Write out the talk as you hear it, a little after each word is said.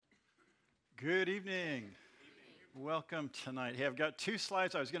Good evening. Welcome tonight. Hey, I've got two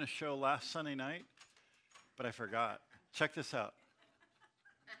slides I was going to show last Sunday night, but I forgot. Check this out.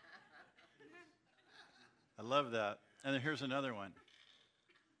 I love that. And then here's another one.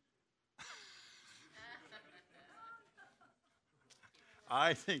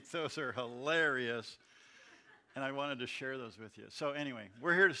 I think those are hilarious, and I wanted to share those with you. So anyway,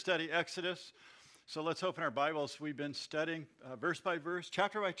 we're here to study Exodus. So let's open our Bibles. We've been studying verse by verse,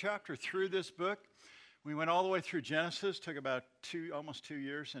 chapter by chapter through this book. We went all the way through Genesis, took about almost 2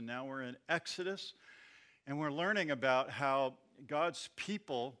 years, and now we're in Exodus. And we're learning about how God's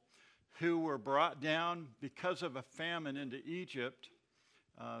people who were brought down because of a famine into Egypt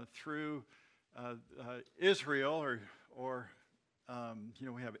through Israel,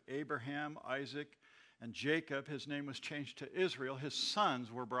 we have Abraham, Isaac, and Jacob. His name was changed to Israel. His sons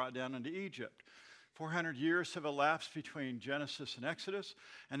were brought down into Egypt. 400 years have elapsed between Genesis and Exodus,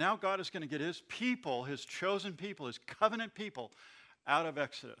 and now God is going to get his people, his chosen people, his covenant people, out of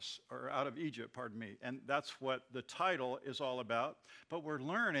Egypt, and that's what the title is all about. But we're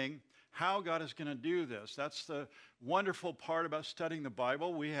learning how God is going to do this. That's the wonderful part about studying the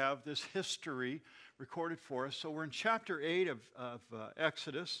Bible. We have this history recorded for us. So we're in chapter 8 of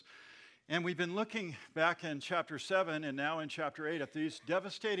Exodus. And we've been looking back in chapter 7 and now in chapter 8 at these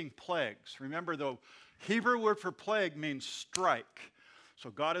devastating plagues. Remember, the Hebrew word for plague means strike. So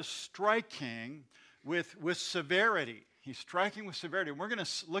God is striking with severity. He's striking with severity. And we're going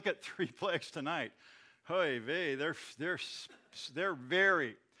to look at 3 plagues tonight. Hoy vey, they're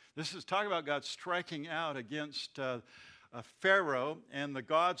very. This is talking about God striking out against Pharaoh and the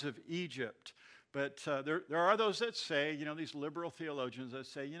gods of Egypt. But there are those that say, these liberal theologians that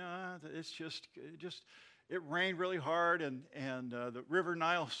say, it rained really hard and the river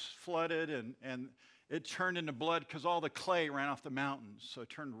Nile flooded and it turned into blood because all the clay ran off the mountains, so it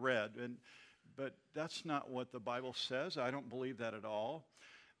turned red. But that's not what the Bible says. I don't believe that at all.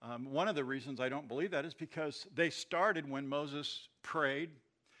 One of the reasons I don't believe that is because they started when Moses prayed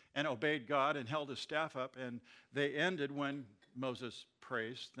and obeyed God and held his staff up, and they ended when Moses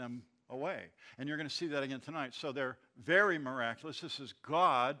praised them away. And you're going to see that again tonight. So they're very miraculous. This is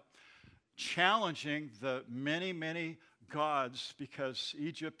God challenging the many, many gods, because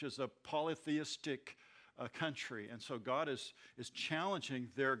Egypt is a polytheistic country. And so God is challenging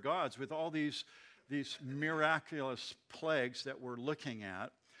their gods with all these miraculous plagues that we're looking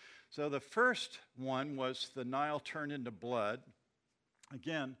at. So the first one was the Nile turned into blood.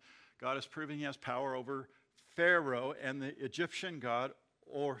 Again, God is proving he has power over Pharaoh and the Egyptian god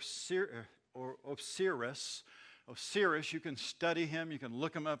Osiris. Osiris, you can study him, you can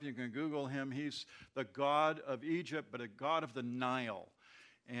look him up, you can Google him. He's the god of Egypt, but a god of the Nile.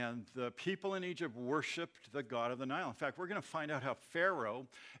 And the people in Egypt worshiped the god of the Nile. In fact, we're going to find out how Pharaoh,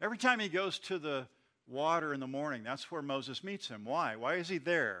 every time he goes to the water in the morning, that's where Moses meets him. Why? Why is he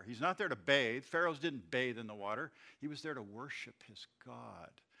there? He's not there to bathe. Pharaoh didn't bathe in the water. He was there to worship his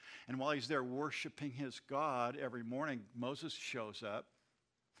God. And while he's there worshiping his God, every morning Moses shows up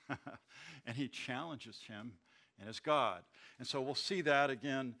and he challenges him and his God. And so we'll see that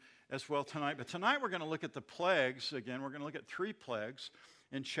again as well tonight. But tonight we're going to look at the plagues. Again, we're going to look at 3 plagues.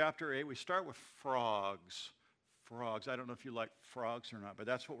 In chapter 8, we start with frogs. Frogs. I don't know if you like frogs or not, but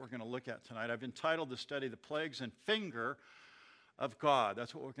that's what we're going to look at tonight. I've entitled the study, The Plagues and Finger of God.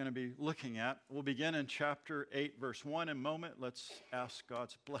 That's what we're going to be looking at. We'll begin in chapter 8, verse 1 in a moment. Let's ask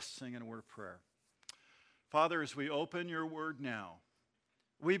God's blessing and a word of prayer. Father, as we open your word now,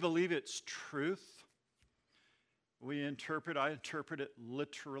 we believe it's truth. I interpret it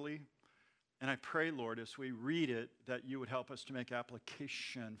literally. And I pray, Lord, as we read it, that you would help us to make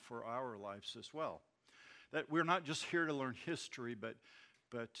application for our lives as well. That we're not just here to learn history, but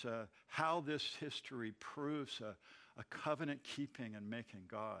how this history proves a covenant-keeping and making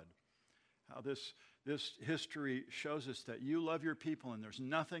God. How this history shows us that you love your people and there's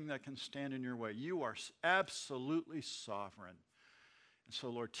nothing that can stand in your way. You are absolutely sovereign. And so,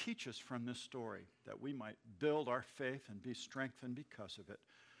 Lord, teach us from this story that we might build our faith and be strengthened because of it.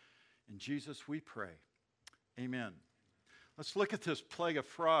 In Jesus we pray. Amen. Let's look at this plague of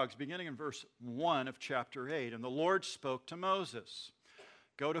frogs, beginning in verse 1 of chapter 8. And the Lord spoke to Moses,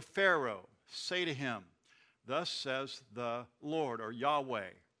 "Go to Pharaoh, say to him, thus says the Lord," or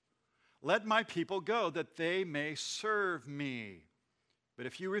Yahweh, "let my people go, that they may serve me. But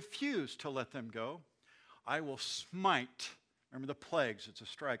if you refuse to let them go, I will smite," remember the plagues, it's a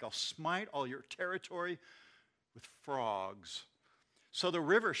strike, "I'll smite all your territory with frogs. So the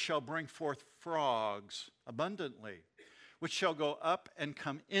river shall bring forth frogs abundantly, which shall go up and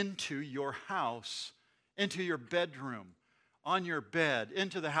come into your house, into your bedroom, on your bed,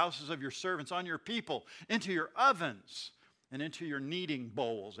 into the houses of your servants, on your people, into your ovens, and into your kneading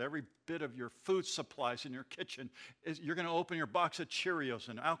bowls. Every bit of your food supplies in your kitchen, you're going to open your box of Cheerios,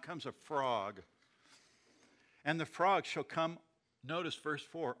 and out comes a frog. And the frog shall come, notice verse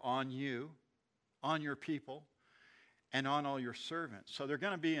 4, on you, on your people, and on all your servants. So they're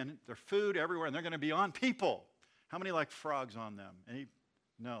going to be in their food everywhere, and they're going to be on people. How many like frogs on them?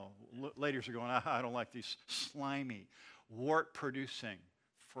 No. Ladies are going, I don't like these slimy, wart-producing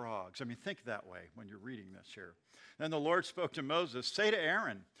frogs. I mean, think that way when you're reading this here. Then the Lord spoke to Moses, say to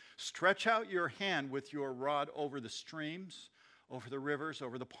Aaron, stretch out your hand with your rod over the streams, over the rivers,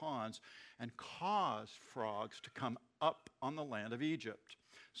 over the ponds, and cause frogs to come up on the land of Egypt.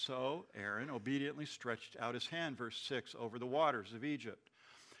 So Aaron obediently stretched out his hand, verse 6, over the waters of Egypt.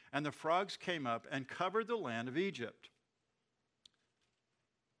 And the frogs came up and covered the land of Egypt.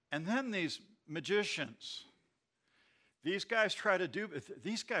 And then these magicians, these guys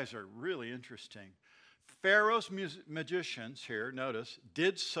are really interesting. Pharaoh's magicians here, notice,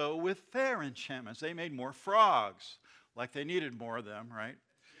 did so with their enchantments. They made more frogs, like they needed more of them, right?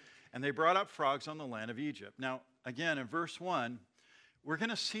 And they brought up frogs on the land of Egypt. Now, again, in verse 1, we're going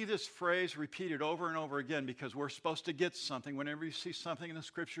to see this phrase repeated over and over again because we're supposed to get something. Whenever you see something in the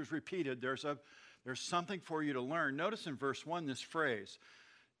Scriptures repeated, there's something for you to learn. Notice in verse 1 this phrase.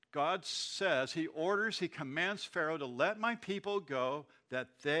 God says, he commands Pharaoh to let my people go that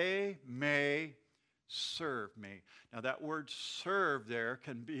they may serve me. Now that word serve there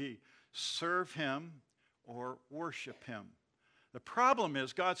can be serve him or worship him. The problem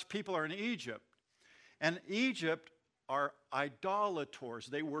is God's people are in Egypt. And Egypt are idolators.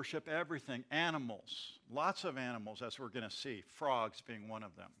 They worship everything. Animals. Lots of animals, as we're going to see. Frogs being one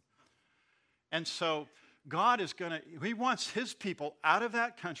of them. And so God he wants his people out of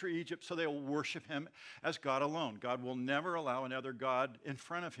that country, Egypt, so they'll worship him as God alone. God will never allow another God in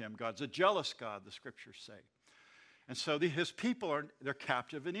front of him. God's a jealous God, the Scriptures say. And so his people they're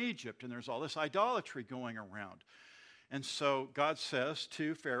captive in Egypt, and there's all this idolatry going around. And so God says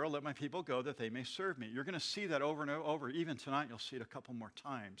to Pharaoh, let my people go that they may serve me. You're going to see that over and over. Even tonight you'll see it a couple more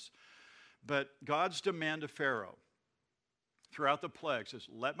times. But God's demand to Pharaoh throughout the plagues is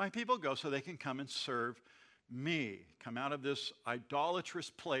let my people go so they can come and serve me. Come out of this idolatrous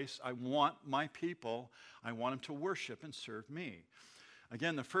place. I want my people. I want them to worship and serve me.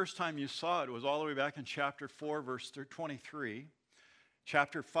 Again, the first time you saw it was all the way back in chapter 4, verse 23.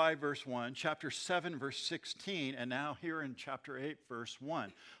 Chapter 5, verse 1, chapter 7, verse 16, and now here in chapter 8, verse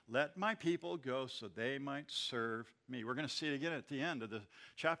 1. Let my people go so they might serve me. We're going to see it again at the end of the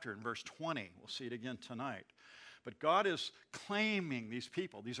chapter in verse 20. We'll see it again tonight. But God is claiming these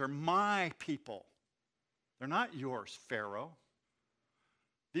people. These are my people. They're not yours, Pharaoh.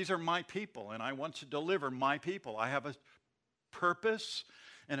 These are my people, and I want to deliver my people. I have a purpose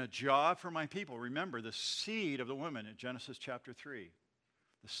and a job for my people. Remember, the seed of the woman in Genesis chapter 3.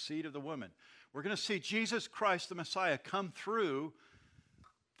 The seed of the woman. We're going to see Jesus Christ, the Messiah, come through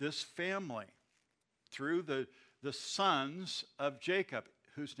this family, through the sons of Jacob,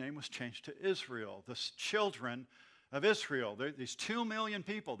 whose name was changed to Israel, the children of Israel. These 2 million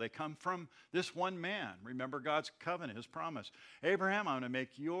people, they come from this one man. Remember God's covenant, his promise. Abraham, I'm going to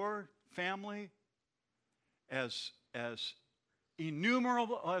make your family as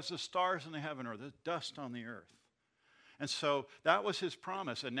innumerable as the stars in the heaven or the dust on the earth. And so that was his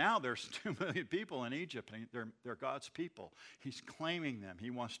promise. And now there's 2 million people in Egypt, and they're God's people. He's claiming them. He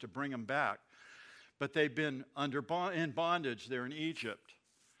wants to bring them back. But they've been in bondage there in Egypt.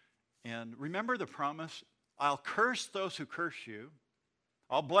 And remember the promise, I'll curse those who curse you.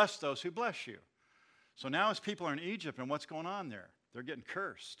 I'll bless those who bless you. So now his people are in Egypt, and what's going on there? They're getting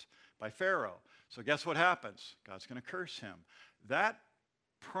cursed by Pharaoh. So guess what happens? God's going to curse him. That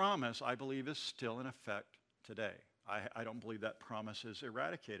promise, I believe, is still in effect today. I don't believe that promise is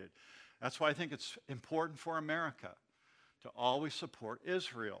eradicated. That's why I think it's important for America to always support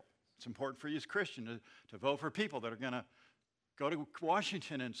Israel. It's important for you as Christians to vote for people that are going to go to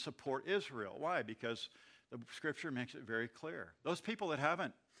Washington and support Israel. Why? Because the Scripture makes it very clear. Those people that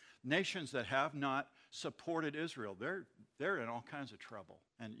haven't, nations that have not supported Israel, they're in all kinds of trouble.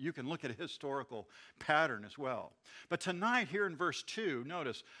 And you can look at a historical pattern as well. But tonight, here in verse 2,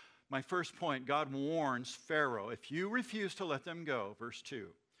 notice, my first point, God warns Pharaoh, if you refuse to let them go, verse 2,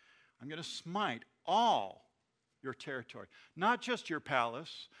 I'm going to smite all your territory. Not just your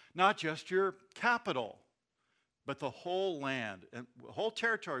palace, not just your capital, but the whole land, and the whole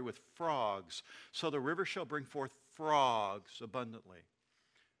territory with frogs. So the river shall bring forth frogs abundantly.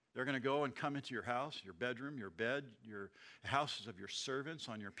 They're going to go and come into your house, your bedroom, your bed, your houses of your servants,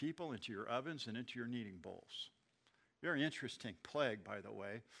 on your people, into your ovens, and into your kneading bowls. Very interesting plague, by the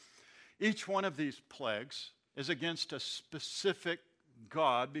way. Each one of these plagues is against a specific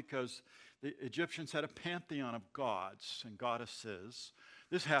god because the Egyptians had a pantheon of gods and goddesses.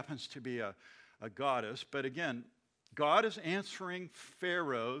 This happens to be a goddess, but again, God is answering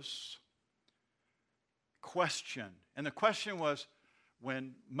Pharaoh's question. And the question was,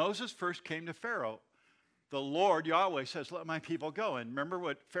 when Moses first came to Pharaoh, the Lord, Yahweh, says, let my people go. And remember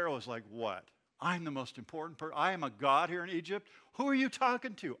what Pharaoh was like, what? I'm the most important person. I am a God here in Egypt. Who are you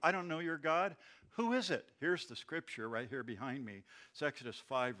talking to? I don't know your God. Who is it? Here's the scripture right here behind me. It's Exodus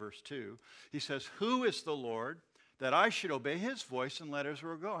 5, verse 2. He says, who is the Lord that I should obey his voice and let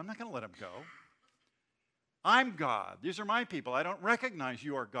Israel go? I'm not going to let him go. I'm God. These are my people. I don't recognize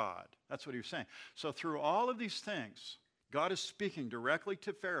you are God. That's what he was saying. So through all of these things, God is speaking directly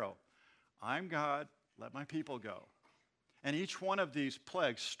to Pharaoh. I'm God. Let my people go. And each one of these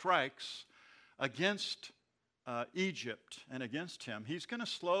plagues strikes against Egypt and against him. He's going to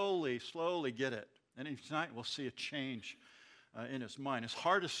slowly get it. And tonight we'll see a change in his mind. His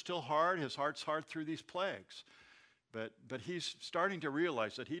heart is still hard. His heart's hard through these plagues. But he's starting to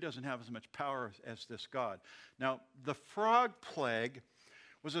realize that he doesn't have as much power as this God. Now, the frog plague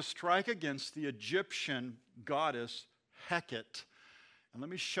was a strike against the Egyptian goddess Heket. And let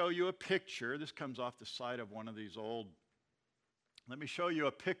me show you a picture. This comes off the side of one of these old. Let me show you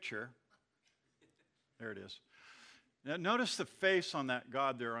a picture. There it is. Now, notice the face on that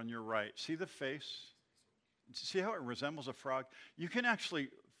god there on your right. See the face? See how it resembles a frog? You can actually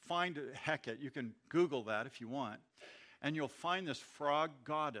find Heket. You can Google that if you want. And you'll find this frog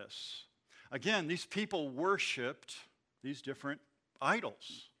goddess. Again, these people worshipped these different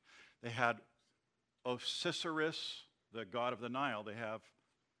idols. They had Osiris, the god of the Nile. They have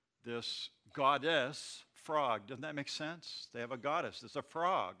this goddess frog. Doesn't that make sense? They have a goddess. It's a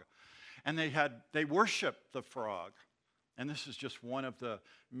frog. And they worshiped the frog. And this is just one of the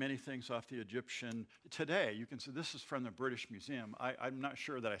many things off the Egyptian today. You can see this is from the British Museum. I'm not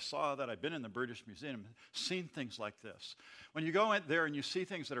sure that I saw that. I've been in the British Museum, seen things like this. When you go in there and you see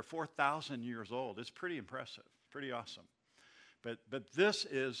things that are 4,000 years old, it's pretty impressive, pretty awesome. But this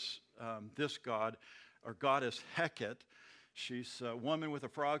is this god or goddess Heket. She's a woman with a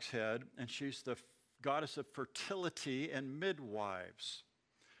frog's head, and she's the goddess of fertility and midwives.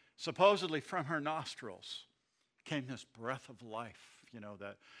 Supposedly from her nostrils came this breath of life, and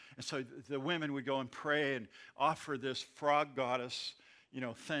so the women would go and pray and offer this frog goddess,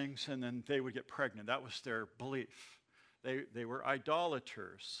 things, and then they would get pregnant. That was their belief. They were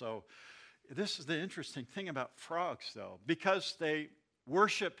idolaters. So this is the interesting thing about frogs, though. Because they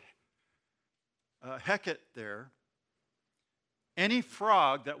worship Heket there, any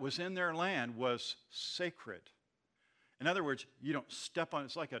frog that was in their land was sacred. In other words, you don't step on,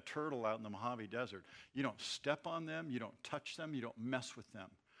 it's like a turtle out in the Mojave Desert. You don't step on them, you don't touch them, you don't mess with them.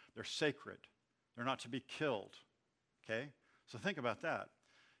 They're sacred. They're not to be killed. Okay? So think about that.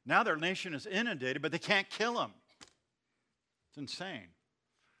 Now their nation is inundated, but they can't kill them. It's insane.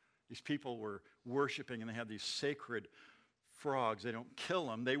 These people were worshiping, and they had these sacred frogs. They don't kill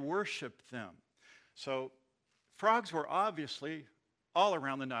them, they worship them. So frogs were obviously all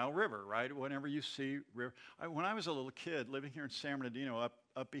around the Nile River, right? Whenever you see river. When I was a little kid living here in San Bernardino,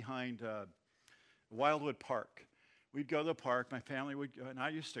 up behind Wildwood Park, we'd go to the park. My family would go, and I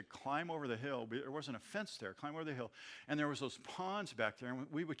used to climb over the hill. There wasn't a fence there. Climb over the hill, and there was those ponds back there, and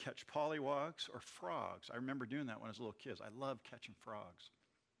we would catch pollywogs or frogs. I remember doing that when I was a little kid. I loved catching frogs.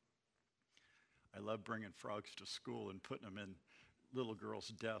 I loved bringing frogs to school and putting them in little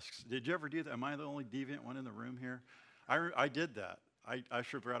girls' desks. Did you ever do that? Am I the only deviant one in the room here? I did that. I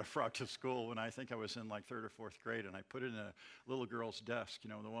sure brought a frog to school when I think I was in like 3rd or 4th grade, and I put it in a little girl's desk,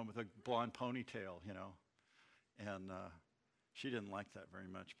 the one with a blonde ponytail, and she didn't like that very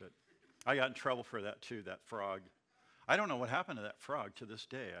much, but I got in trouble for that too, that frog. I don't know what happened to that frog to this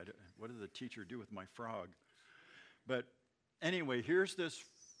day. What did the teacher do with my frog? But anyway, here's this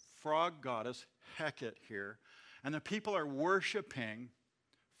frog goddess, Heket here, and the people are worshiping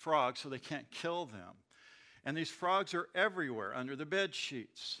frogs so they can't kill them. And these frogs are everywhere, under the bed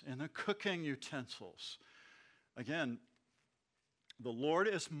sheets, in the cooking utensils. Again, the Lord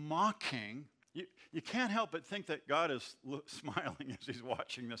is mocking. You can't help but think that God is smiling as he's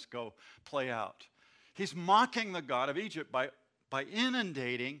watching this play out. He's mocking the God of Egypt by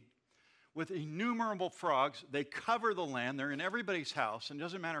inundating with innumerable frogs. They cover the land. They're in everybody's house. And it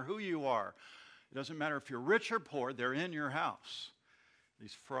doesn't matter who you are. It doesn't matter if you're rich or poor. They're in your house.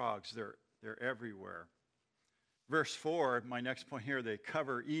 These frogs, they're everywhere. Verse 4, my next point here, they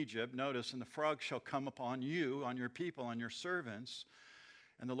cover Egypt. Notice, and the frogs shall come upon you, on your people, on your servants.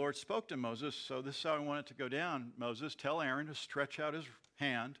 And the Lord spoke to Moses, so this is how I want it to go down. Moses, tell Aaron to stretch out his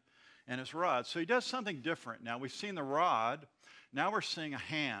hand and his rod. So he does something different. Now we've seen the rod. Now we're seeing a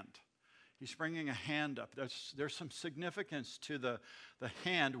hand. He's bringing a hand up. There's some significance to the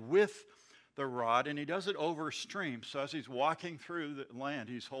hand with the rod, and he does it over stream. So as he's walking through the land,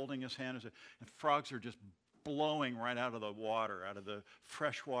 he's holding his hand, and frogs are just blowing right out of the water, out of the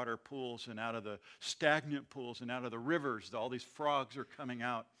freshwater pools and out of the stagnant pools and out of the rivers. All these frogs are coming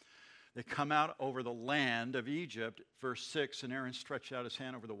out. They come out over the land of Egypt. Verse 6, and Aaron stretched out his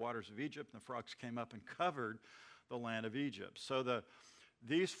hand over the waters of Egypt, and the frogs came up and covered the land of Egypt. So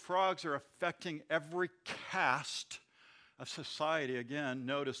these frogs are affecting every caste of society. Again,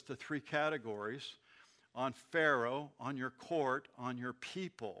 notice the three categories: on Pharaoh, on your court, on your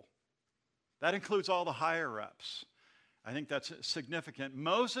people. That includes all the higher-ups. I think that's significant.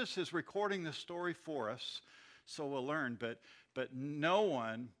 Moses is recording this story for us, so we'll learn, but no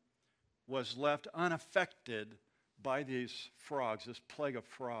one was left unaffected by these frogs, this plague of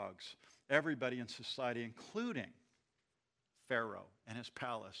frogs. Everybody in society, including Pharaoh and his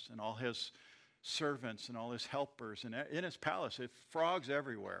palace and all his servants and all his helpers, and in his palace, frogs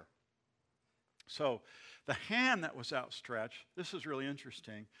everywhere. So the hand that was outstretched, this is really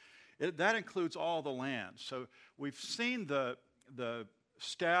interesting, that includes all the land. So we've seen the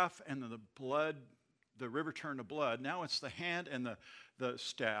staff and the blood, the river turn to blood. Now it's the hand and the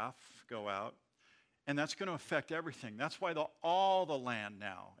staff go out, and that's going to affect everything. That's why all the land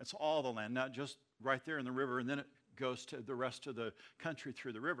now, it's all the land, not just right there in the river, and then it goes to the rest of the country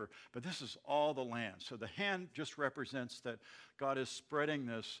through the river. But this is all the land. So the hand just represents that God is spreading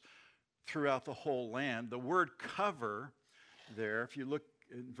this throughout the whole land. The word cover there, if you look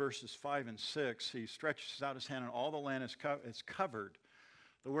in verses 5 and 6, he stretches out his hand and all the land is covered.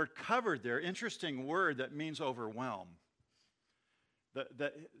 The word covered there, interesting word that means overwhelm.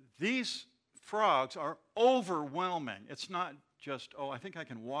 These frogs are overwhelming. It's not just, I think I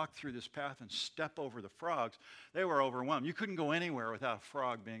can walk through this path and step over the frogs. They were overwhelmed. You couldn't go anywhere without a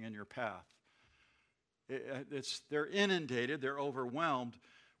frog being in your path. They're inundated, they're overwhelmed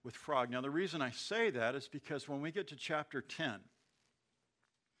with frog. Now the reason I say that is because when we get to chapter 10,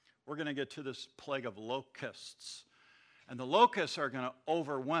 we're going to get to this plague of locusts. And the locusts are going to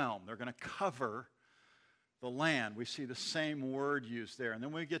overwhelm. They're going to cover the land. We see the same word used there. And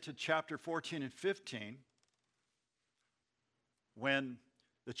then we get to chapter 14 and 15, when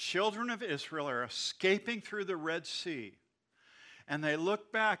the children of Israel are escaping through the Red Sea. And they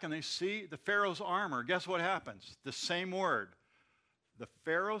look back and they see the Pharaoh's armor. Guess what happens? The same word. The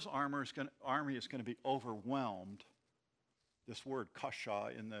Pharaoh's army is going to be overwhelmed. This word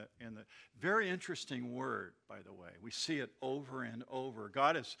kasha in the very interesting word, by the way. We see it over and over.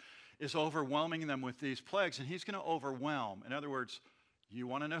 God is overwhelming them with these plagues, and he's going to overwhelm. In other words, you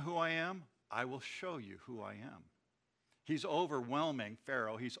want to know who I am? I will show you who I am. He's overwhelming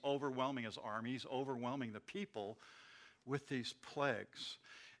Pharaoh. He's overwhelming his army. He's overwhelming the people with these plagues.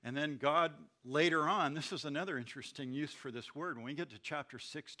 And then God, later on, this is another interesting use for this word. When we get to chapter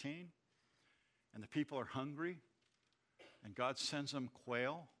 16, and the people are hungry, and God sends them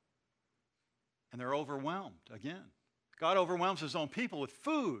quail, and they're overwhelmed again. God overwhelms his own people with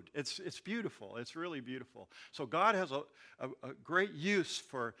food. It's beautiful. It's really beautiful. So God has a great use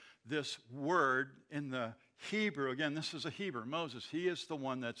for this word in the Hebrew. Again, this is a Hebrew. Moses, he is the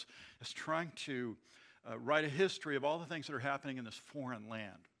one that's trying to write a history of all the things that are happening in this foreign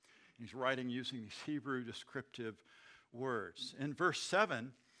land. He's writing using these Hebrew descriptive words. In verse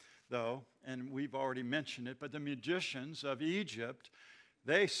 7, though, and we've already mentioned it, but the magicians of Egypt,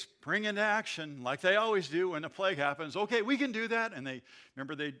 they spring into action like they always do when the plague happens. Okay, we can do that. And they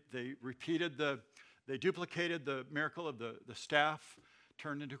duplicated the miracle of the staff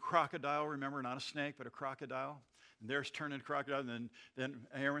turned into a crocodile. Remember, not a snake, but a crocodile. And theirs turned into a crocodile. And then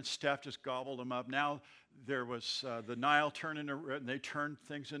Aaron's staff just gobbled them up. Now there was the Nile turned into red, and they turned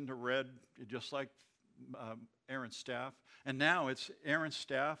things into red, just like Aaron's staff. And now it's Aaron's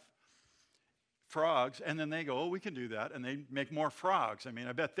staff, frogs, and then they go, we can do that, and they make more frogs. I mean,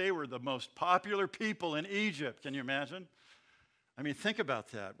 I bet they were the most popular people in Egypt. Can you imagine? I mean, think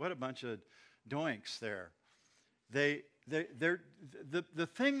about that. What a bunch of doinks there. The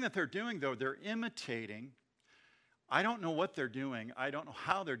thing that they're doing, though, they're imitating. I don't know what they're doing. I don't know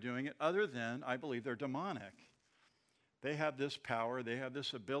how they're doing it, other than I believe they're demonic. They have this power. They have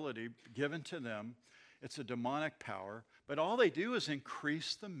this ability given to them. It's a demonic power. But all they do is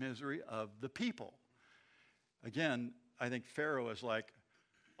increase the misery of the people. Again, I think Pharaoh is like,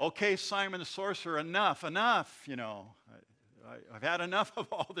 okay, Simon the sorcerer, enough, you know. I've had enough of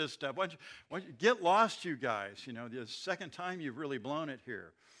all this stuff. Why don't you get lost, you guys? You know, the second time you've really blown it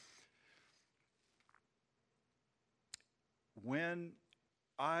here. When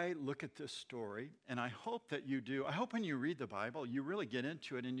I look at this story, and I hope that you do, I hope when you read the Bible, you really get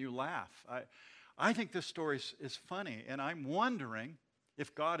into it and you laugh. I think this story is funny, and I'm wondering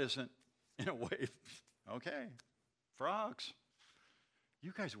if God isn't, in a way, okay, frogs.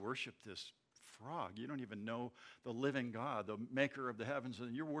 You guys worship this frog. You don't even know the living God, the maker of the heavens,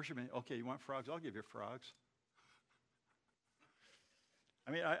 and you're worshiping, okay, you want frogs? I'll give you frogs.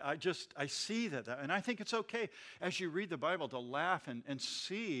 I mean, I see that, and I think it's okay as you read the Bible to laugh and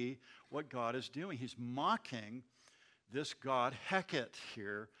see what God is doing. He's mocking this god Hecate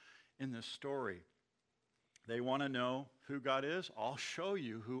here in this story. They want to know who God is. I'll show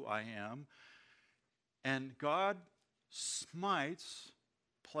you who I am. And God smites,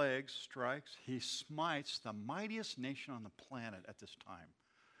 plagues, strikes. He smites the mightiest nation on the planet at this time.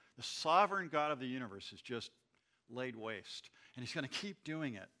 The sovereign God of the universe is just laid waste. And he's going to keep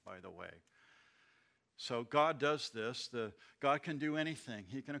doing it, by the way. So God does this. God can do anything.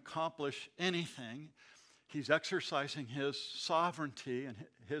 He can accomplish anything. He's exercising his sovereignty and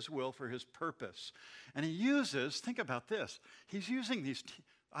his will for his purpose. And he uses, think about this, he's using these,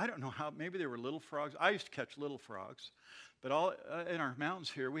 I don't know how, maybe they were little frogs. I used to catch little frogs. But all in our mountains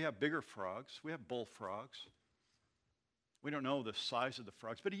here, we have bigger frogs. We have bullfrogs. We don't know the size of the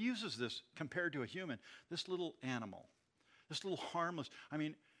frogs. But he uses this, compared to a human, this little animal. This little harmless, I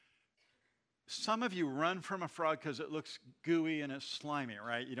mean, some of you run from a frog because it looks gooey and it's slimy,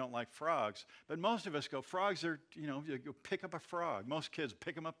 right? You don't like frogs. But most of us go, frogs are, you know, you go pick up a frog. Most kids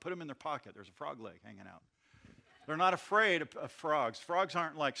pick them up, put them in their pocket. There's a frog leg hanging out. They're not afraid of frogs. Frogs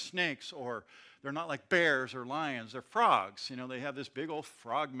aren't like snakes, or they're not like bears or lions. They're frogs. You know, they have this big old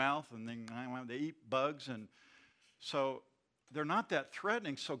frog mouth, and they eat bugs. And so they're not that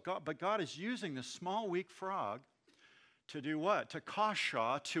threatening. But God is using this small, weak frog to do what? To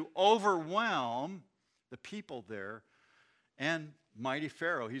kasha, to overwhelm the people there, and mighty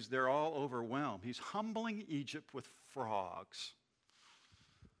Pharaoh. They're all overwhelmed. He's humbling Egypt with frogs.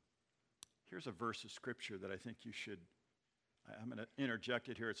 Here's a verse of scripture that I think you should, I'm going to interject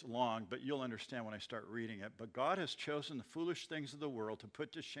it here. It's long, but you'll understand when I start reading it. But God has chosen the foolish things of the world to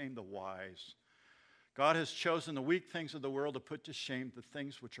put to shame the wise. God has chosen the weak things of the world to put to shame the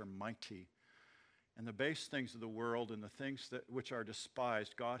things which are mighty. And the base things of the world and the things which are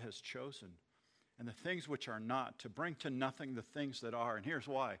despised, God has chosen. And the things which are not, to bring to nothing the things that are. And here's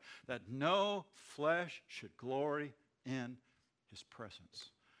why. That no flesh should glory in his presence.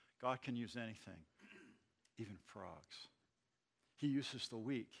 God can use anything, even frogs. He uses the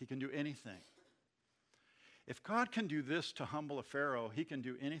weak. He can do anything. If God can do this to humble a Pharaoh, he can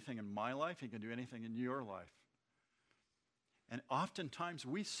do anything in my life. He can do anything in your life. And oftentimes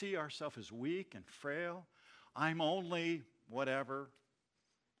we see ourselves as weak and frail. I'm only whatever.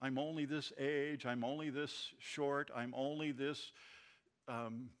 I'm only this age. I'm only this short. I'm only this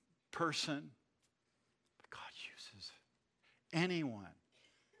person. But God uses anyone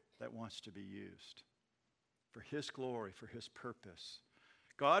that wants to be used for his glory, for his purpose.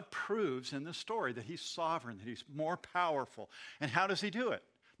 God proves in this story that he's sovereign, that he's more powerful. And how does he do it?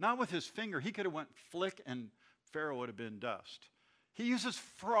 Not with his finger. He could have went flick and Pharaoh would have been dust. He uses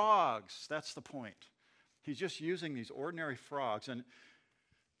frogs. That's the point. He's just using these ordinary frogs. And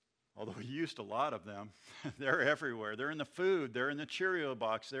although he used a lot of them, they're everywhere. They're in the food. They're in the Cheerio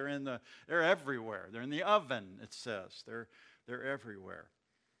box. They're everywhere. They're in the oven, it says. They're everywhere.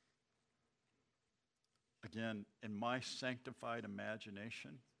 Again, in my sanctified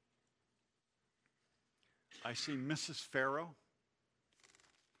imagination, I see Mrs. Pharaoh.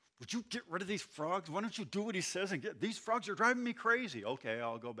 Would you get rid of these frogs? Why don't you do what he says and these frogs are driving me crazy. Okay,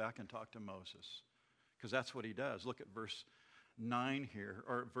 I'll go back and talk to Moses, because that's what he does. Look at verse 9 here,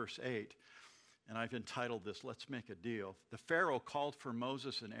 or verse 8. And I've entitled this, Let's Make a Deal. The Pharaoh called for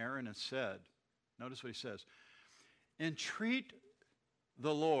Moses and Aaron and said, notice what he says, entreat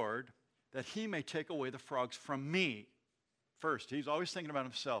the Lord that he may take away the frogs from me. First, he's always thinking about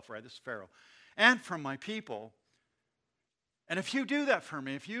himself, right? This is Pharaoh. And from my people. And if you do that for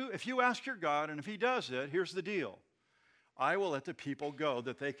me, if you ask your God, and if he does it, here's the deal. I will let the people go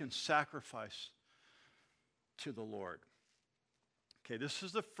that they can sacrifice to the Lord. Okay, this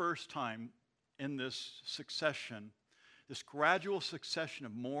is the first time in this succession, this gradual succession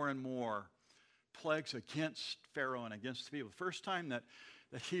of more and more plagues against Pharaoh and against the people. The first time that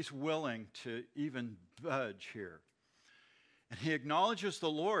he's willing to even budge here. And he acknowledges the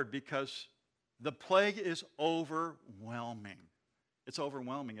Lord because the plague is overwhelming. It's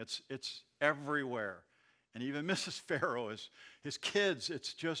overwhelming. It's everywhere. And even Mrs. Pharaoh, his kids,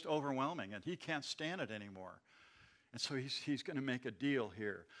 it's just overwhelming, and he can't stand it anymore. And so he's going to make a deal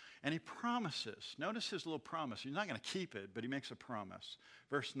here. And he promises. Notice his little promise. He's not going to keep it, but he makes a promise.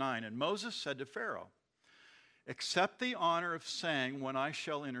 Verse 9, and Moses said to Pharaoh, accept the honor of saying, when I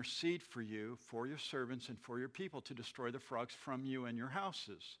shall intercede for you, for your servants, and for your people, to destroy the frogs from you and your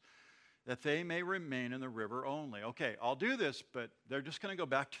houses, that they may remain in the river only. Okay, I'll do this, but they're just going to go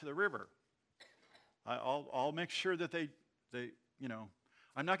back to the river. I'll make sure that they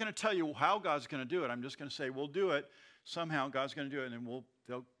I'm not going to tell you how God's going to do it. I'm just going to say, we'll do it. Somehow God's going to do it, and then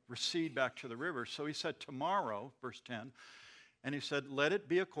they'll recede back to the river. So he said, tomorrow, verse 10, and he said, let it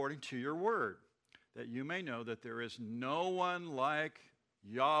be according to your word, that you may know that there is no one like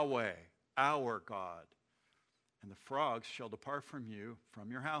Yahweh, our God. And the frogs shall depart from you,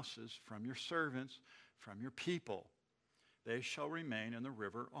 from your houses, from your servants, from your people. They shall remain in the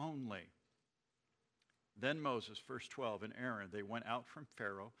river only. Then Moses, verse 12, and Aaron, they went out from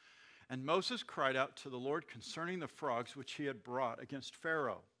Pharaoh. And Moses cried out to the Lord concerning the frogs which he had brought against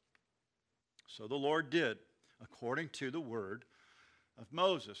Pharaoh. So the Lord did, according to the word of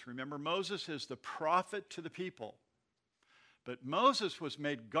Moses. Remember, Moses is the prophet to the people. But Moses was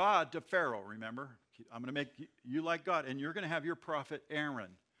made God to Pharaoh, remember? I'm going to make you like God, and you're going to have your prophet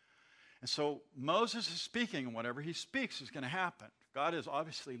Aaron. And so Moses is speaking, and whatever he speaks is going to happen. God is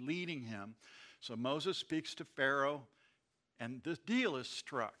obviously leading him. So Moses speaks to Pharaoh, and the deal is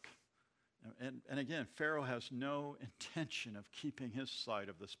struck. And again, Pharaoh has no intention of keeping his side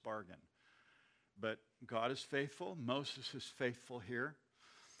of this bargain. But God is faithful. Moses is faithful here.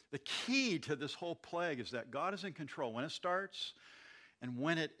 The key to this whole plague is that God is in control when it starts and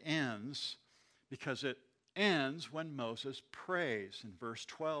when it ends, because it ends when Moses prays in verse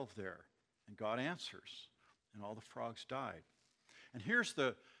 12 there. And God answers, and all the frogs died. And here's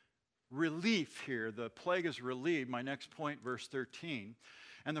the relief here. The plague is relieved. My next point, verse 13.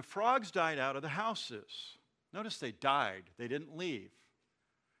 And the frogs died out of the houses. Notice they died. They didn't leave.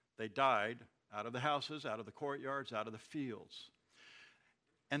 They died out of the houses, out of the courtyards, out of the fields.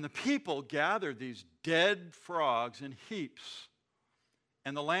 And the people gathered these dead frogs in heaps.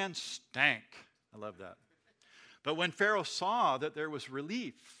 And the land stank. I love that. But when Pharaoh saw that there was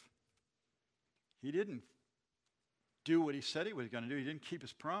relief, he didn't do what he said he was going to do. He didn't keep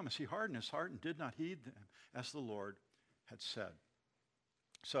his promise. He hardened his heart and did not heed them, as the Lord had said.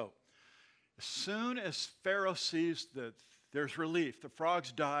 So, as soon as Pharaoh sees that there's relief, the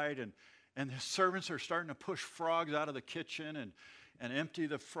frogs died, and his servants are starting to push frogs out of the kitchen and empty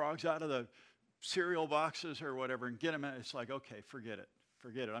the frogs out of the cereal boxes or whatever and get them out, it's like, okay, forget it.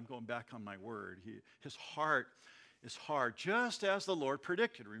 Forget it. I'm going back on my word. His heart is hard, just as the Lord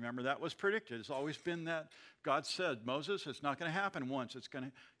predicted. Remember, that was predicted. It's always been that. God said, Moses, it's not going to happen once. He's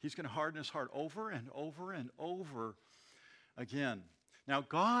going to harden his heart over and over and over again. Now,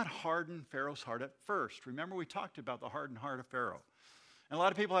 God hardened Pharaoh's heart at first. Remember, we talked about the hardened heart of Pharaoh. And a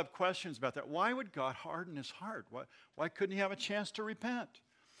lot of people have questions about that. Why would God harden his heart? Why couldn't he have a chance to repent?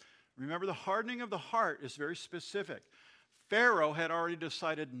 Remember, the hardening of the heart is very specific. Pharaoh had already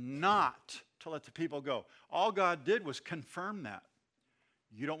decided not to let the people go. All God did was confirm that.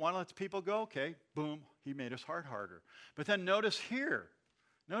 You don't want to let the people go? Okay, boom, he made his heart harder. But then notice here,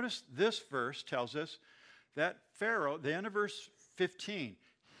 notice this verse tells us that Pharaoh, the end of verse 15,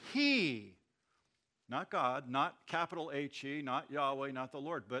 he, not God, not capital H-E, not Yahweh, not the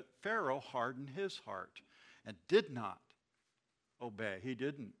Lord, but Pharaoh hardened his heart and did not obey. He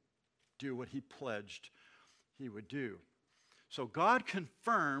didn't do what he pledged he would do. So God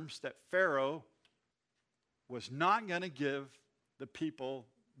confirms that Pharaoh was not going to give the people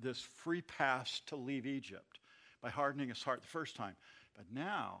this free pass to leave Egypt by hardening his heart the first time. But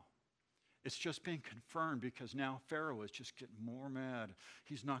now, it's just being confirmed because now Pharaoh is just getting more mad.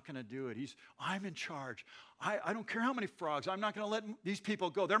 He's not going to do it. I'm in charge. I don't care how many frogs. I'm not going to let these people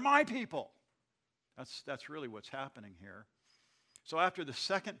go. They're my people. That's really what's happening here. So after the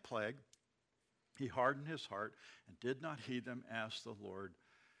second plague, he hardened his heart and did not heed them as the Lord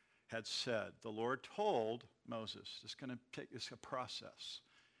had said. The Lord told Moses, it's going to take a process.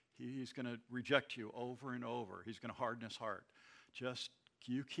 He's going to reject you over and over. He's going to harden his heart. Just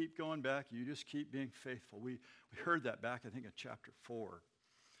you keep going back. You just keep being faithful. We heard that back, I think, in chapter 4.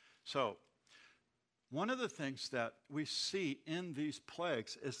 So one of the things that we see in these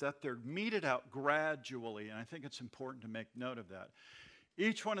plagues is that they're meted out gradually, and I think it's important to make note of that.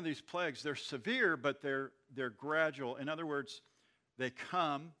 Each one of these plagues, they're severe, but they're gradual. In other words, they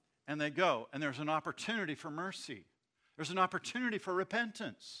come and they go, and there's an opportunity for mercy. There's an opportunity for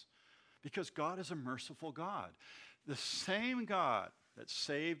repentance because God is a merciful God. The same God that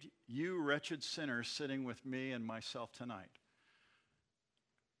saved you wretched sinners sitting with me and myself tonight.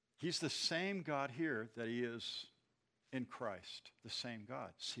 He's the same God here that he is in Christ, the same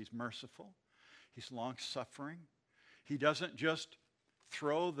God. He's merciful. He's long-suffering. He doesn't just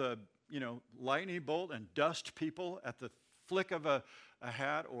throw the lightning bolt and dust people at the flick of a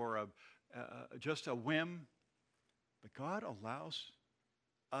hat or just a whim. But God allows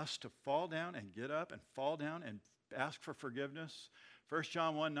us to fall down and get up and fall down and ask for forgiveness. 1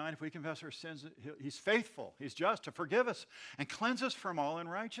 John 1:9, if we confess our sins, he's faithful, he's just to forgive us and cleanse us from all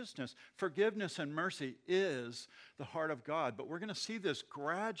unrighteousness. Forgiveness and mercy is the heart of God. But we're going to see this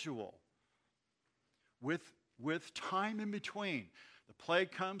gradual with time in between. The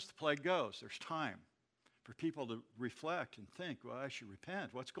plague comes, the plague goes. There's time for people to reflect and think, well, I should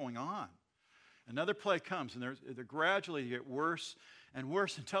repent. What's going on? Another plague comes, and they gradually get worse and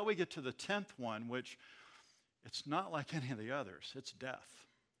worse until we get to the 10th one, which it's not like any of the others. It's death.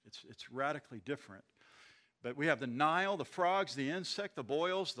 It's radically different. But we have the Nile, the frogs, the insect, the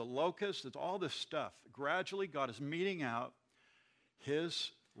boils, the locusts. It's all this stuff. Gradually, God is meting out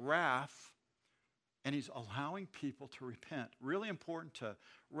his wrath, and he's allowing people to repent. Really important to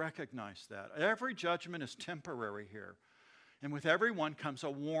recognize that. Every judgment is temporary here. And with every one comes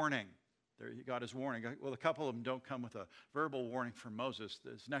a warning. There you got his warning. Well, a couple of them don't come with a verbal warning from Moses.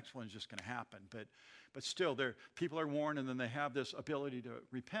 This next one is just going to happen. But still, people are warned, and then they have this ability to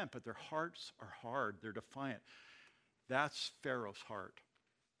repent, but their hearts are hard. They're defiant. That's Pharaoh's heart.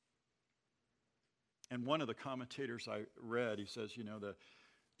 And one of the commentators I read, he says,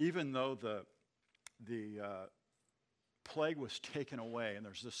 even though the plague was taken away, and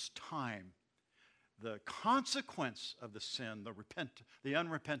there's this time, the consequence of the sin, the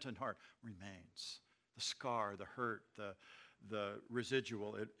unrepentant heart, remains. The scar, the hurt, the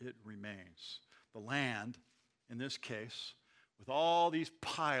residual, it remains. The land, in this case, with all these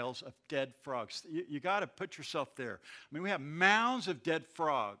piles of dead frogs. You got to put yourself there. I mean, we have mounds of dead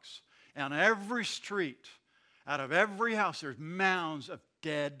frogs. On every street, out of every house, there's mounds of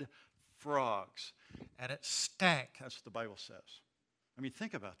dead frogs. And it stank, that's what the Bible says. I mean,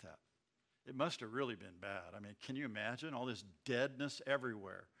 think about that. It must have really been bad. I mean, can you imagine all this deadness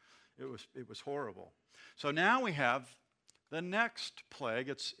everywhere? It was horrible. So now we have the next plague.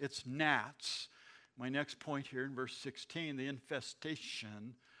 It's gnats. My next point here in verse 16, the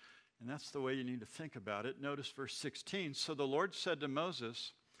infestation. And that's the way you need to think about it. Notice verse 16. So the Lord said to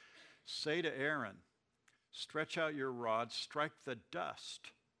Moses, say to Aaron, stretch out your rod, strike the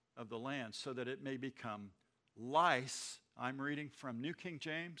dust of the land so that it may become lice. I'm reading from New King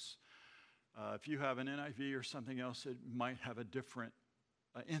James. If you have an NIV or something else, it might have a different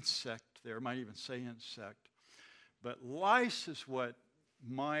insect there. It might even say insect. But lice is what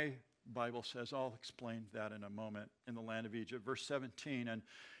my Bible says. I'll explain that in a moment in the land of Egypt. Verse 17,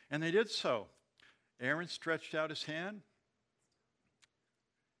 and they did so. Aaron stretched out his hand,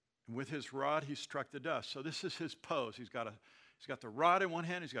 and with his rod he struck the dust. So this is his pose. He's got the rod in one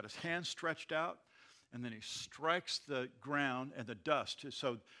hand, he's got his hand stretched out, and then he strikes the ground and the dust.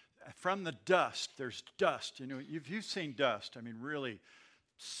 So from the dust, there's dust. You've seen dust. I mean, really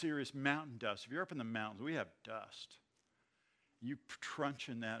serious mountain dust. If you're up in the mountains, we have dust. You crunch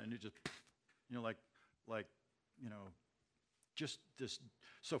in that, and it just, just this.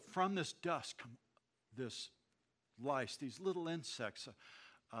 So from this dust come this lice, these little insects.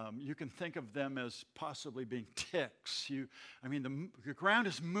 You can think of them as possibly being ticks. The ground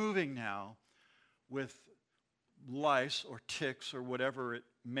is moving now with lice or ticks or whatever it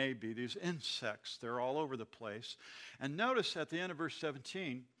may be, these insects. They're all over the place. And notice at the end of verse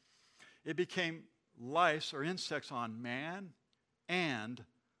 17, it became lice or insects on man and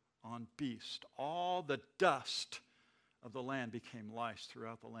on beast. All the dust of the land became lice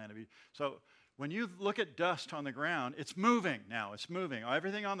throughout the land of Egypt. So when you look at dust on the ground, it's moving now. It's moving.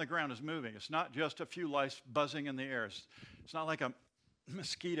 Everything on the ground is moving. It's not just a few lice buzzing in the air. It's not like a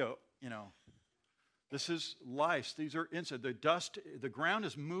mosquito, This is lice. These are insects. The ground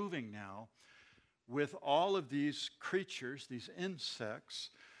is moving now with all of these creatures, these insects.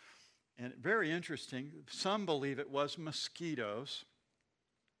 And very interesting, some believe it was mosquitoes.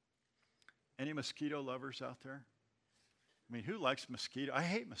 Any mosquito lovers out there? I mean, who likes mosquitoes? I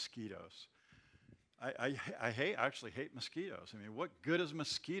hate mosquitoes. I actually hate mosquitoes. I mean, what good is a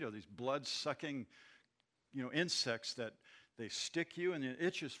mosquito? These blood-sucking, insects that they stick you and it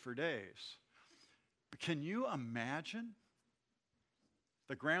itches for days. But can you imagine?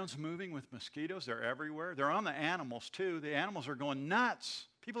 The ground's moving with mosquitoes. They're everywhere. They're on the animals, too. The animals are going nuts.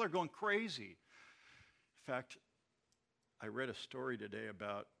 People are going crazy. In fact, I read a story today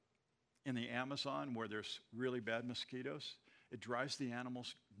about in the Amazon where there's really bad mosquitoes. it drives the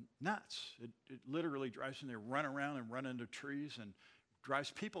animals nuts. It literally drives them. They run around and run into trees and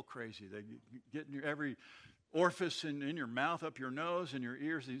drives people crazy. They get in every orifice in your mouth, up your nose, and your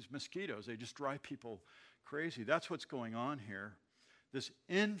ears, these mosquitoes. They just drive people crazy. That's what's going on here. This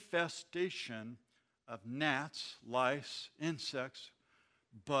infestation of gnats, lice, insects,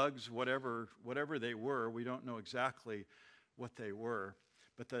 bugs, whatever they were. We don't know exactly what they were.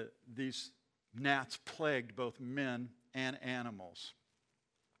 But these gnats plagued both men and animals.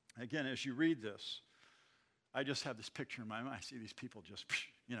 Again, as you read this, I just have this picture in my mind. I see these people just,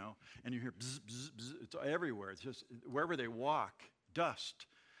 and you hear bzz, bzz, bzz. It's everywhere. It's just wherever they walk, dust.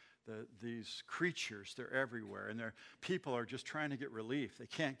 These creatures, they're everywhere. And people are just trying to get relief. They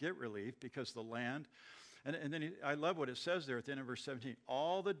can't get relief because the land. And then I love what it says there at the end of verse 17.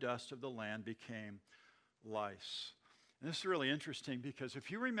 All the dust of the land became lice. And this is really interesting because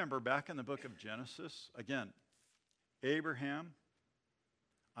if you remember back in the book of Genesis, again, Abraham,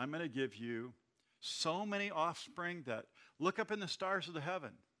 I'm going to give you so many offspring that look up in the stars of the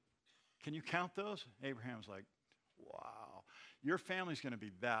heaven. Can you count those? Abraham's like, wow, your family's going to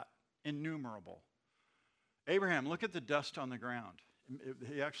be that innumerable. Abraham, look at the dust on the ground.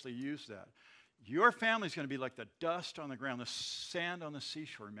 He actually used that. Your family's going to be like the dust on the ground, the sand on the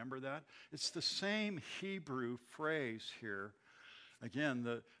seashore. Remember that? It's the same Hebrew phrase here. Again,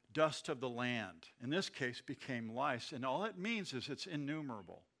 the dust of the land, in this case, became lice. And all it means is it's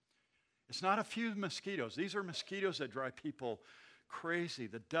innumerable. It's not a few mosquitoes. These are mosquitoes that drive people crazy,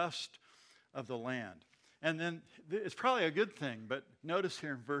 the dust of the land. And then it's probably a good thing, but notice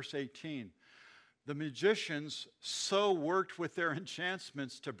here in verse 18, the magicians so worked with their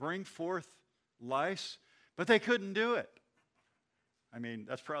enchantments to bring forth lice, but they couldn't do it. I mean,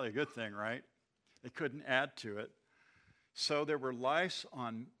 that's probably a good thing, right? They couldn't add to it. So there were lice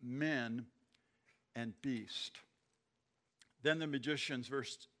on men and beast. Then the magicians,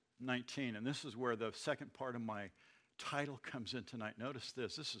 verse 19, and this is where the second part of my title comes in tonight. Notice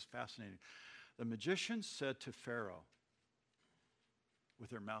this. This is fascinating. The magicians said to Pharaoh,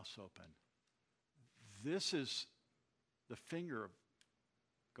 with their mouths open, this is the finger of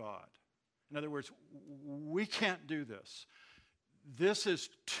God. In other words, we can't do this. This is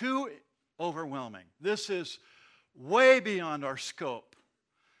too overwhelming. This is way beyond our scope.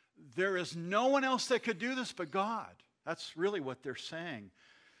 There is no one else that could do this but God. That's really what they're saying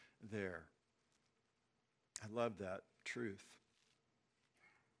there. I love that truth.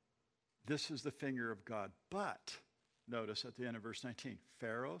 This is the finger of God. But, notice at the end of verse 19,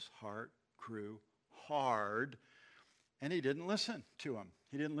 Pharaoh's heart grew hard, and he didn't listen to him.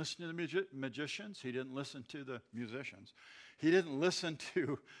 He didn't listen to the magicians. He didn't listen to the musicians. He didn't listen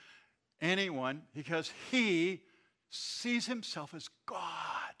to anyone because he sees himself as God.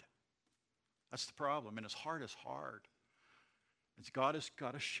 That's the problem, and his heart is hard. God has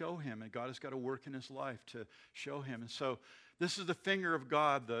got to show him, and God has got to work in his life to show him. And so this is the finger of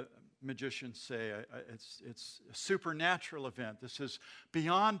God, the magicians say. It's a supernatural event. This is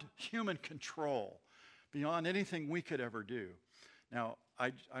beyond human control, beyond anything we could ever do. Now,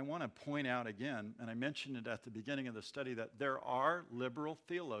 I want to point out again, and I mentioned it at the beginning of the study, that there are liberal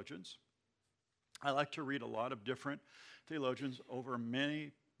theologians. I like to read a lot of different theologians over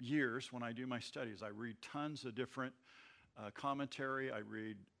many years when I do my studies. I read tons of different commentary. I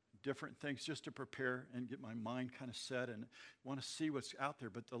read different things just to prepare and get my mind kind of set and want to see what's out there.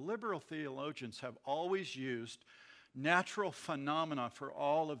 But the liberal theologians have always used natural phenomena for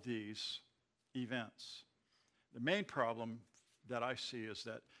all of these events. The main problem that I see is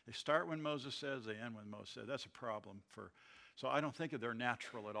that they start when Moses says, they end when Moses says. That's a problem so I don't think of they're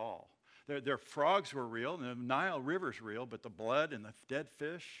natural at all. Their frogs were real, and the Nile River's real, but the blood and the dead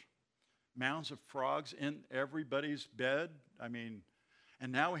fish, mounds of frogs in everybody's bed. I mean,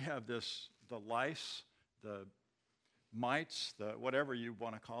 and now we have the lice, the mites, the whatever you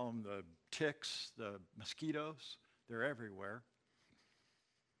want to call them, the ticks, the mosquitoes. They're everywhere.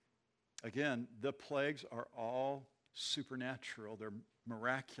 Again, the plagues are all supernatural. They're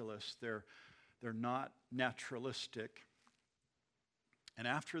miraculous. They're not naturalistic. And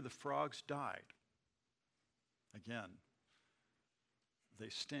after the frogs died, again, they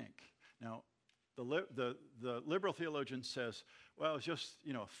stink. Now, the liberal theologian says, well, it's just,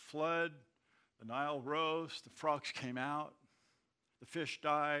 a flood, the Nile rose, the frogs came out, the fish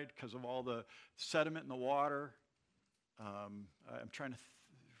died because of all the sediment in the water. I'm trying to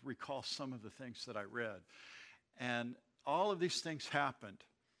recall some of the things that I read. And all of these things happened.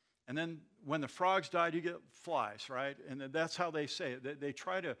 And then when the frogs died, you get flies, right? And that's how they say it. They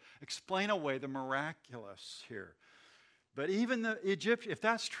try to explain away the miraculous here. But even the Egyptian, if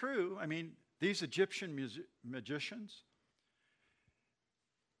that's true, I mean, these Egyptian magicians,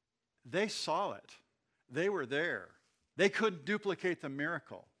 they saw it. They were there. They couldn't duplicate the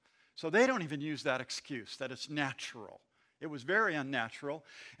miracle. So they don't even use that excuse that it's natural. It was very unnatural.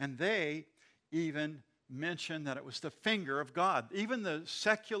 And they even mentioned that it was the finger of God. Even the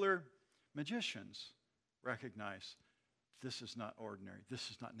secular magicians recognize this is not ordinary. This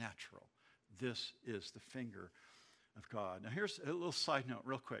is not natural. This is the finger of God. Now here's a little side note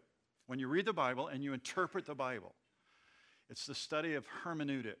real quick. When you read the Bible and you interpret the Bible, it's the study of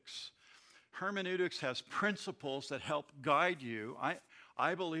hermeneutics. Hermeneutics has principles that help guide you.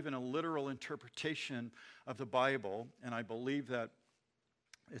 I believe in a literal interpretation of the Bible, and I believe that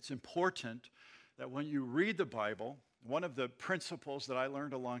it's important that when you read the Bible, one of the principles that I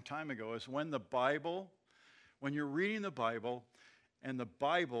learned a long time ago is when you're reading the Bible and the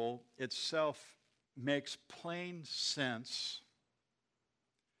Bible itself makes plain sense,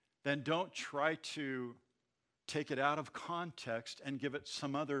 then don't try to take it out of context and give it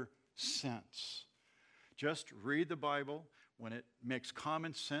some other sense. Just read the Bible when it makes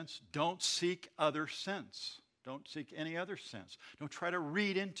common sense. Don't seek other sense. Don't seek any other sense. Don't try to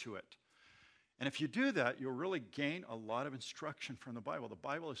read into it. And if you do that, you'll really gain a lot of instruction from the Bible. The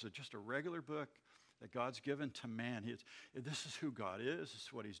Bible is just a regular book that God's given to man. This is who God is. This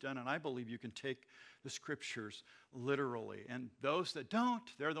is what he's done. And I believe you can take the scriptures literally. And those that don't,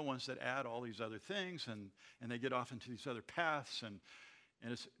 they're the ones that add all these other things, and they get off into these other paths. And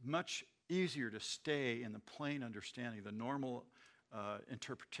it's much easier to stay in the plain understanding, the normal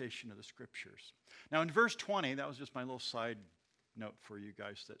interpretation of the scriptures. Now in verse 20, that was just my little side note for you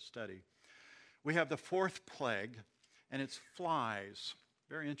guys that study. We have the fourth plague, and it's flies.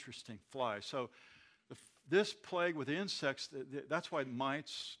 Very interesting, flies. So this plague with insects, that's why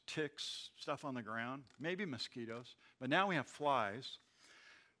mites, ticks, stuff on the ground, maybe mosquitoes. But now we have flies.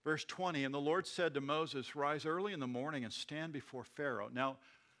 Verse 20, and the Lord said to Moses, rise early in the morning and stand before Pharaoh. Now,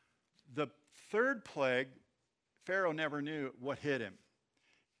 the third plague, Pharaoh never knew what hit him.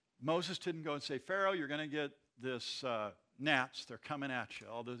 Moses didn't go and say, Pharaoh, you're going to get this gnats. They're coming at you.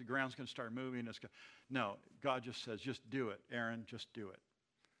 All the ground's going to start moving. No, God just says, just do it. Aaron, just do it.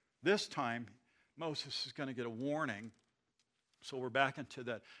 This time, Moses is going to get a warning. So we're back into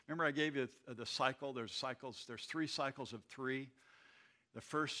that. Remember I gave you the cycle. There's cycles. There's 3 cycles of 3. The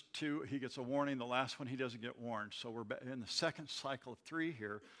first 2, he gets a warning. The last one, he doesn't get warned. So we're in the second cycle of 3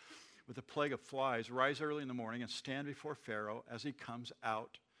 here with the plague of flies. Rise early in the morning and stand before Pharaoh as he comes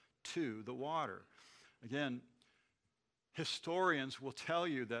out to the water. Again, historians will tell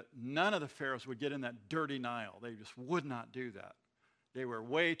you that none of the pharaohs would get in that dirty Nile. They just would not do that. They were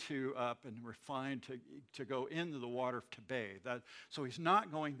way too up and refined to go into the water to bathe. So he's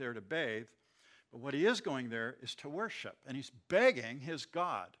not going there to bathe, but what he is going there is to worship. And he's begging his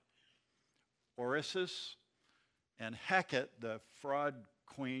god. Orisis and Hecate, the fraud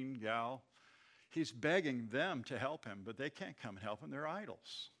queen gal, he's begging them to help him, but they can't come and help him. They're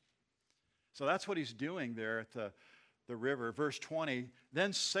idols. So that's what he's doing there at the river. Verse 20,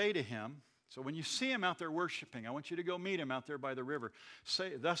 then say to him, so when you see him out there worshiping, I want you to go meet him out there by the river.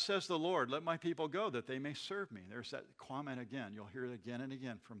 Say, thus says the Lord, let my people go that they may serve me. There's that comment again. You'll hear it again and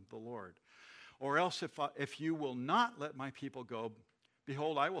again from the Lord. Or else if you will not let my people go,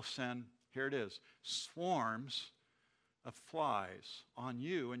 behold, I will send, here it is, swarms of flies on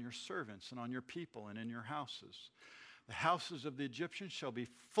you and your servants and on your people and in your houses. The houses of the Egyptians shall be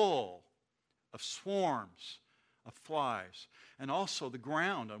full of swarms of flies, and also the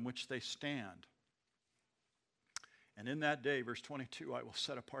ground on which they stand. And in that day, verse 22, I will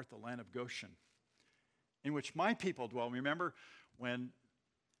set apart the land of Goshen, in which my people dwell. Remember, when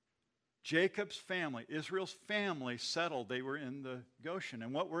Jacob's family, Israel's family settled, they were in the Goshen.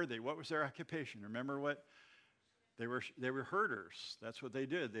 And what were they? What was their occupation? Remember what? They were herders. That's what they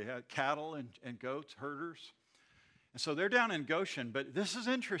did. They had cattle and goats, herders. And so they're down in Goshen, but this is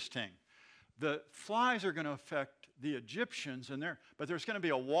interesting. The flies are going to affect the Egyptians, but there's going to be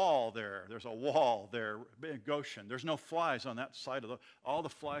a wall there. There's a wall there in Goshen. There's no flies on that side of all the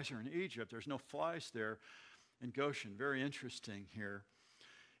flies are in Egypt. There's no flies there in Goshen. Very interesting here.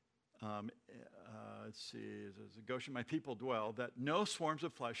 Let's see. Goshen, my people dwell, that no swarms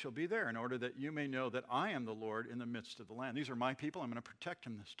of flies shall be there, in order that you may know that I am the Lord in the midst of the land. These are my people. I'm going to protect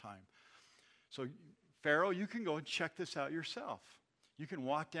them this time. So, Pharaoh, you can go and check this out yourself. You can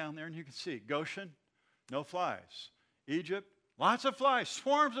walk down there and you can see Goshen, no flies. Egypt, lots of flies,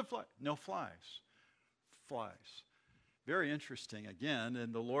 swarms of flies. No flies. Flies. Very interesting again.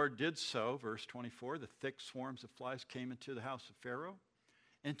 And the Lord did so, verse 24, the thick swarms of flies came into the house of Pharaoh,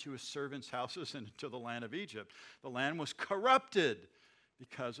 into his servants' houses, and into the land of Egypt. The land was corrupted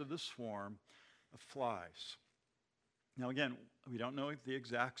because of the swarm of flies. Now again, We don't know the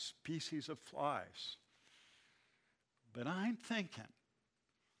exact species of flies. But I'm thinking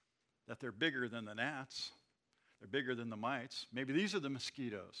that they're bigger than the gnats. They're bigger than the mites. Maybe these are the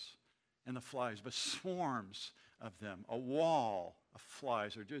mosquitoes and the flies, but swarms of them, a wall of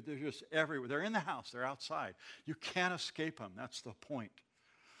flies. They're just everywhere. They're in the house. They're outside. You can't escape them. That's the point.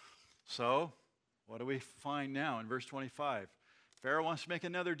 So, what do we find now in verse 25? Pharaoh wants to make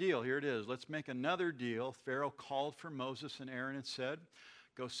another deal. Here it is. Let's make another deal. Pharaoh called for Moses and Aaron and said,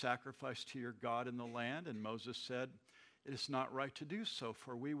 "Go sacrifice to your God in the land." And Moses said, "It is not right to do so,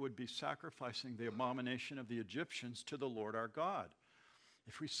 for we would be sacrificing the abomination of the Egyptians to the Lord our God.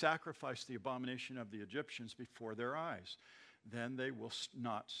 If we sacrifice the abomination of the Egyptians before their eyes, then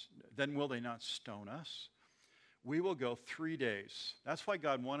will they not stone us? We will go 3 days." That's why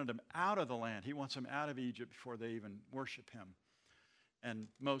God wanted them out of the land. He wants them out of Egypt before they even worship him. And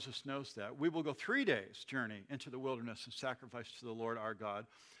Moses knows that. "We will go 3 days' journey into the wilderness and sacrifice to the Lord our God,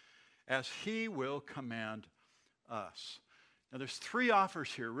 as he will command us." Now there's 3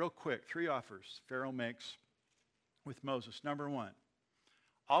 offers here, real quick. 3 offers Pharaoh makes with Moses. Number 1,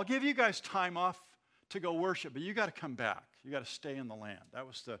 I'll give you guys time off to go worship, but you got to come back. You got to stay in the land. That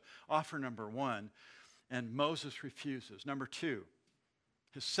was the offer number 1. And Moses refuses. Number 2,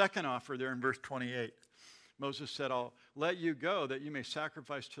 his second offer there in verse 28. Moses said, "I'll let you go that you may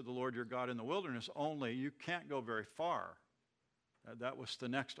sacrifice to the Lord your God in the wilderness, only you can't go very far." That was the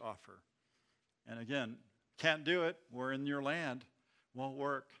next offer. And again, can't do it. We're in your land. Won't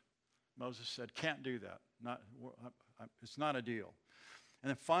work. Moses said, "Can't do that. It's not a deal." And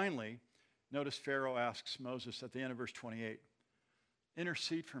then finally, notice Pharaoh asks Moses at the end of verse 28,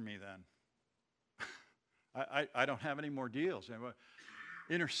 "Intercede for me then." I don't have any more deals.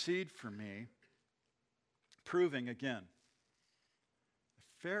 Intercede for me, proving again,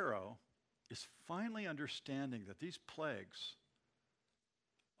 Pharaoh is finally understanding that these plagues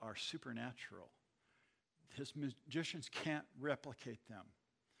are supernatural. His magicians can't replicate them.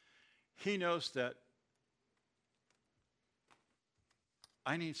 He knows that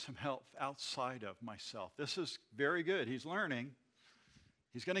I need some help outside of myself. This is very good. He's learning.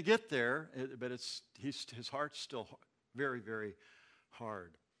 He's going to get there, but his heart's still very, very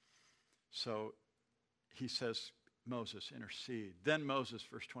hard. So he says, "Moses, intercede." Then Moses,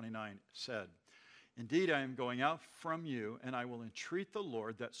 verse 29, said, "Indeed, I am going out from you, and I will entreat the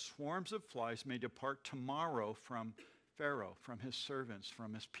Lord that swarms of flies may depart tomorrow from Pharaoh, from his servants,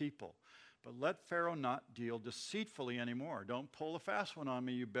 from his people. But let Pharaoh not deal deceitfully anymore. Don't pull a fast one on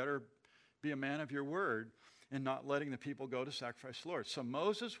me. You better be a man of your word in not letting the people go to sacrifice the Lord." So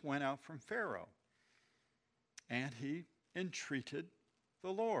Moses went out from Pharaoh, and he entreated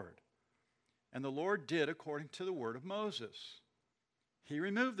the Lord. And the Lord did according to the word of Moses. He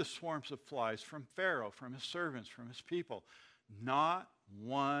removed the swarms of flies from Pharaoh, from his servants, from his people. Not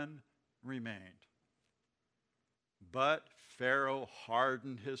one remained. But Pharaoh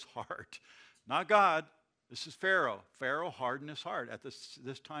hardened his heart. Not God. This is Pharaoh. Pharaoh hardened his heart at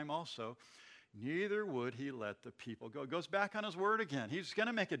this time also. Neither would he let the people go. Goes back on his word again. He's going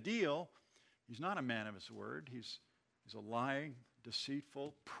to make a deal. He's not a man of his word. He's a lying,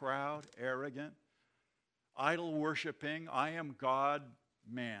 deceitful, proud, arrogant, idol-worshiping, I am God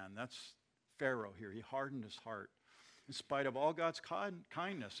man. That's Pharaoh here. He hardened his heart in spite of all God's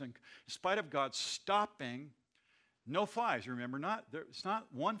kindness, and in spite of God stopping. No flies, remember, it's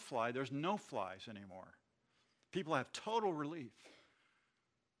not one fly, there's no flies anymore. People have total relief.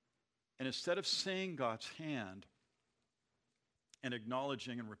 And instead of seeing God's hand and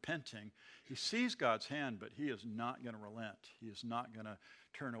acknowledging and repenting, he sees God's hand, but he is not going to relent. He is not going to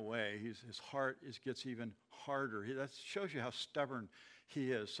turn away. His heart gets even harder. That shows you how stubborn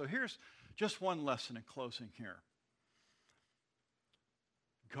he is. So here's just one lesson in closing here.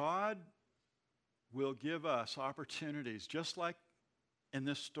 God will give us opportunities, just like in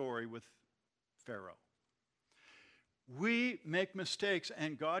this story with Pharaoh. We make mistakes,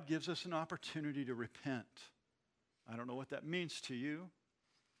 and God gives us an opportunity to repent. I don't know what that means to you.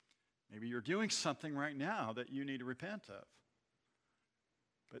 Maybe you're doing something right now that you need to repent of.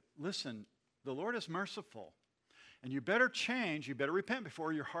 But listen, the Lord is merciful, and you better change, you better repent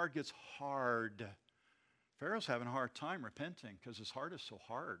before your heart gets hard. Pharaoh's having a hard time repenting because his heart is so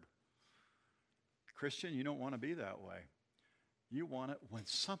hard. Christian, you don't want to be that way. You want it, when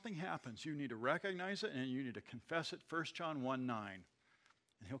something happens, you need to recognize it and you need to confess it. 1 John 1:9.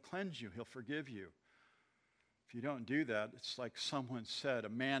 And he'll cleanse you, he'll forgive you. If you don't do that, it's like someone said, a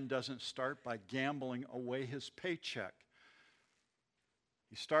man doesn't start by gambling away his paycheck.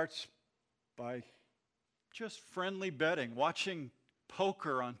 He starts by just friendly betting, watching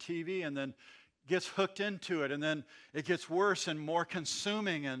poker on TV, and then gets hooked into it, and then it gets worse and more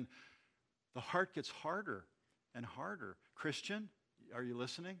consuming, and the heart gets harder and harder. Christian, are you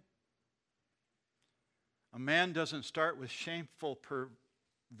listening? A man doesn't start with shameful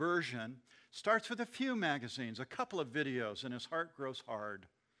perversion. Starts with a few magazines, a couple of videos, and his heart grows hard.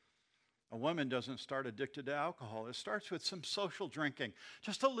 A woman doesn't start addicted to alcohol. It starts with some social drinking.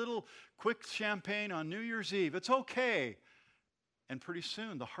 Just a little quick champagne on New Year's Eve. It's okay. And pretty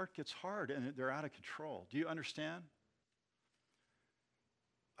soon the heart gets hard and they're out of control. Do you understand?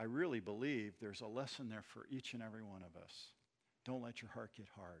 I really believe there's a lesson there for each and every one of us. Don't let your heart get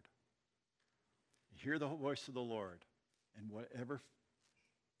hard. Hear the voice of the Lord, and whatever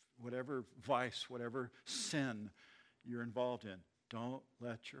vice, whatever sin you're involved in, don't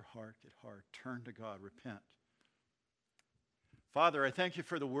let your heart get hard. Turn to God. Repent. Father, I thank you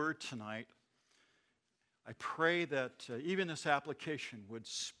for the word tonight. I pray that even this application would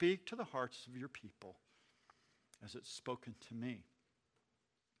speak to the hearts of your people as it's spoken to me.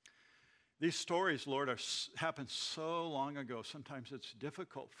 These stories, Lord, happened so long ago. Sometimes it's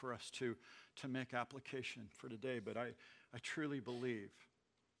difficult for us to make application for today, but I truly believe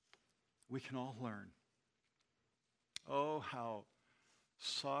we can all learn. Oh, how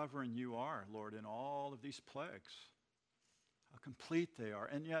sovereign you are, Lord, in all of these plagues. How complete they are.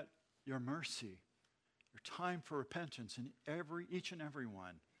 And yet, your mercy, your time for repentance in each and every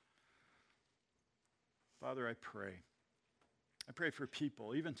one. Father, I pray for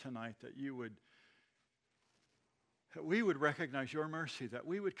people, even tonight, that we would recognize your mercy, that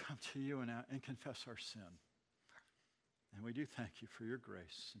we would come to you and confess our sin. And we do thank you for your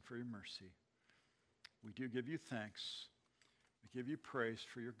grace and for your mercy. We do give you thanks. We give you praise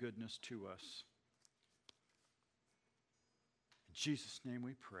for your goodness to us. In Jesus' name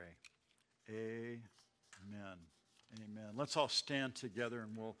we pray. Amen. Amen. Let's all stand together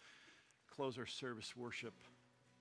and we'll close our service worship.